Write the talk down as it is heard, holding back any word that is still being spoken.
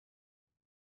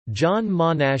John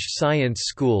Monash Science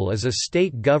School is a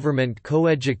state government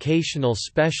coeducational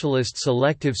specialist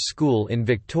selective school in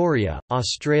Victoria,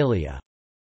 Australia.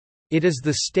 It is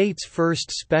the state's first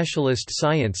specialist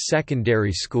science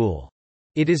secondary school.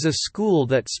 It is a school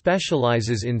that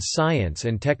specialises in science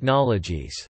and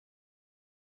technologies.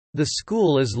 The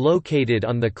school is located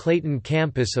on the Clayton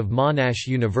campus of Monash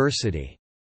University.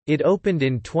 It opened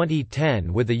in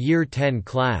 2010 with a Year 10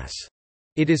 class.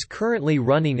 It is currently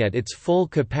running at its full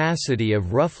capacity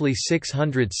of roughly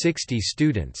 660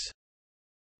 students.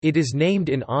 It is named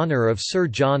in honour of Sir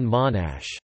John Monash.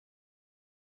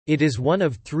 It is one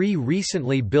of 3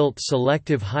 recently built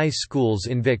selective high schools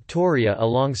in Victoria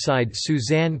alongside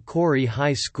Suzanne Cory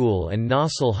High School and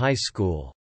Nossal High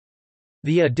School.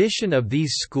 The addition of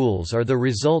these schools are the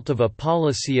result of a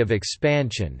policy of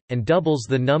expansion, and doubles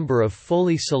the number of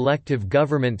fully selective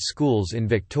government schools in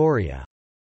Victoria.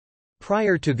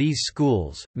 Prior to these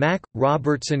schools, Mac.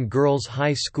 Robertson Girls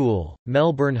High School,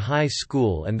 Melbourne High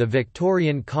School and the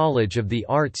Victorian College of the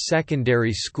Arts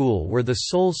Secondary School were the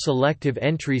sole selective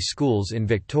entry schools in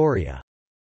Victoria.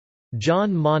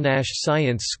 John Monash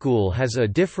Science School has a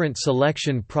different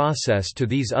selection process to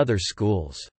these other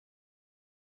schools.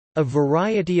 A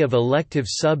variety of elective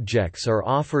subjects are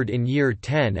offered in Year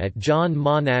 10 at John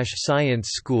Monash Science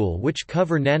School which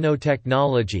cover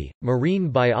nanotechnology,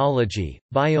 marine biology,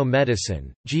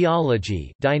 biomedicine,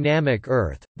 geology, dynamic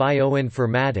earth,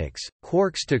 bioinformatics,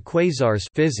 quarks to quasars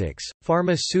physics,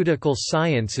 pharmaceutical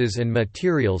sciences and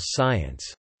materials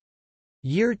science.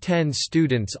 Year 10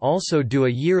 students also do a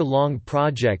year-long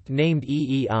project named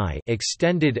EEI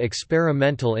Extended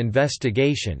Experimental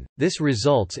Investigation. This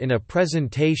results in a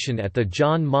presentation at the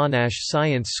John Monash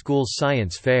Science School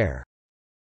Science Fair.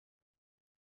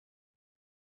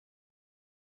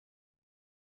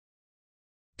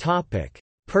 Topic: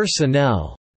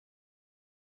 Personnel.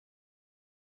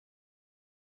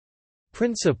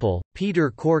 Principal,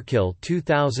 Peter Corkill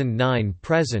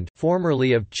 2009–present,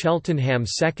 formerly of Cheltenham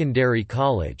Secondary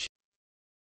College.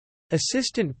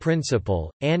 Assistant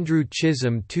Principal, Andrew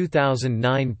Chisholm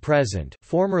 2009–present,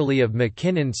 formerly of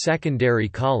McKinnon Secondary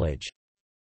College.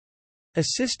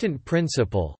 Assistant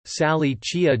Principal, Sally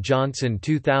Chia Johnson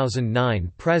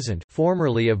 2009–present,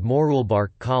 formerly of Morulbark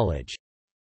College.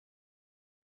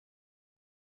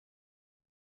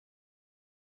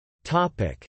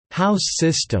 House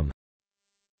system.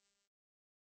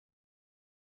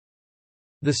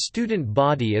 The student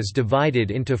body is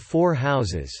divided into 4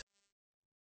 houses: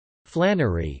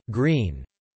 Flannery green,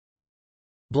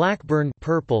 Blackburn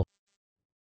purple,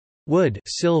 Wood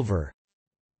silver,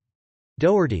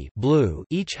 Doherty blue.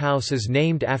 Each house is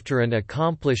named after an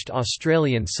accomplished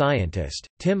Australian scientist,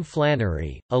 Tim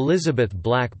Flannery, Elizabeth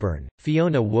Blackburn,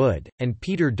 Fiona Wood, and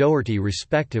Peter Doherty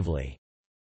respectively.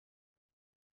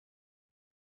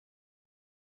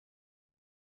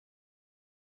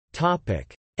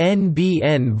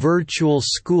 NBN Virtual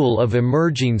School of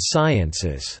Emerging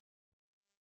Sciences.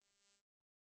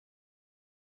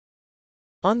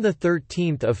 On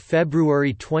 13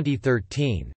 February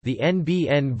 2013, the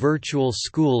NBN Virtual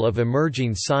School of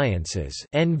Emerging Sciences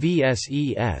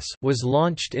was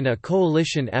launched in a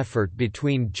coalition effort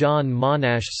between John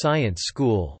Monash Science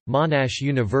School, Monash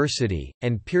University,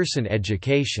 and Pearson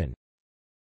Education.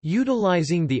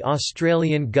 Utilising the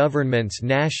Australian Government's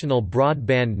National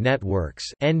Broadband Networks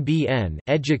 (NBN)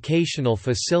 educational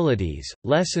facilities,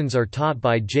 lessons are taught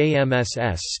by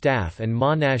JMSS staff and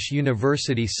Monash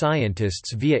University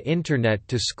scientists via Internet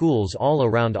to schools all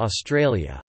around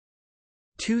Australia.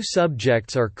 2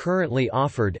 subjects are currently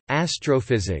offered: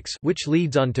 astrophysics, which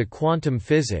leads on to quantum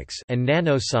physics, and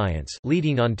nanoscience,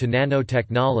 leading on to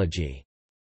nanotechnology.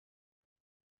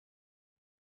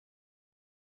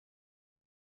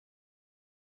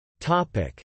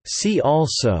 See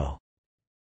also: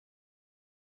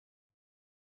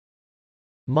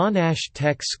 Monash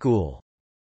Tech School.